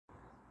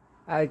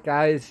Hi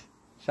guys,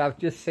 so I've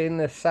just seen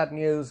the sad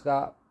news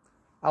that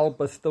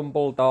Albus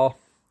Dumbledore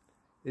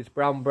is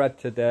brown bread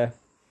today.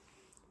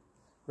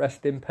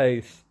 Rest in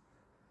peace.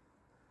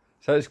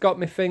 So it's got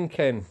me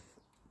thinking,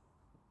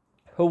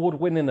 who would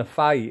win in a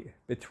fight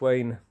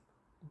between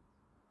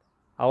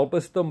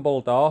Albus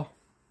Dumbledore,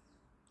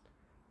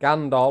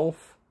 Gandalf,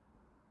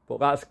 but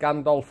that's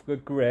Gandalf the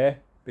Grey,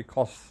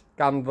 because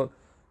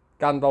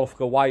Gandalf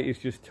the White is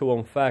just too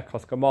unfair,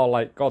 because they're more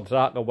like gods,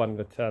 aren't they, when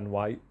they turn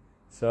white.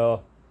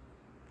 So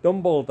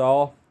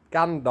Dumbledore,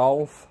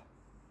 Gandalf,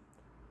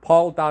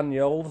 Paul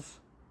Daniels.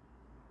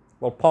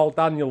 Well, Paul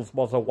Daniels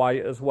was a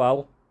white as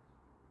well,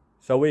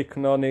 so he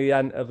can only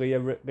enter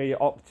the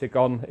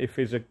octagon if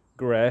he's a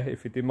grey,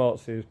 if he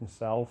demotes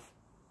himself.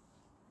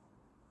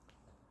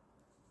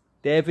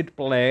 David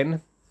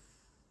Blaine.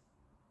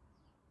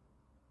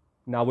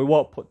 Now, we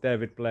won't put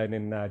David Blaine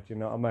in there, do you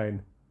know what I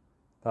mean?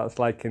 That's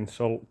like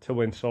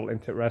too insulting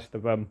to the rest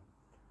of them.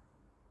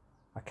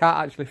 I can't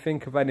actually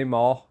think of any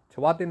more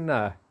to add in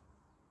there.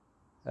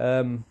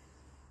 Who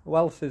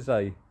else is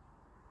he?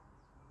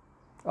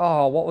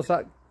 Oh, what was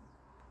that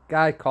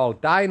guy called?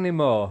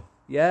 Dynamo.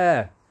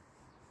 Yeah.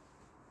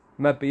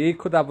 Maybe he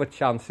could have a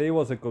chance. He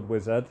was a good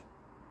wizard.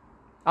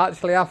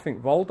 Actually, I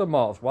think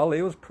Voldemort as well.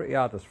 He was pretty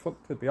hard as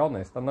fuck, to be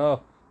honest. I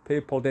know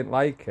people didn't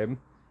like him,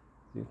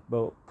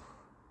 but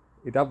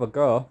he'd have a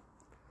go.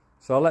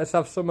 So let's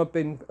have some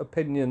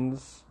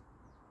opinions,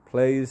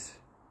 please.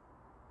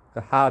 The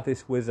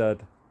hardest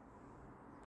wizard.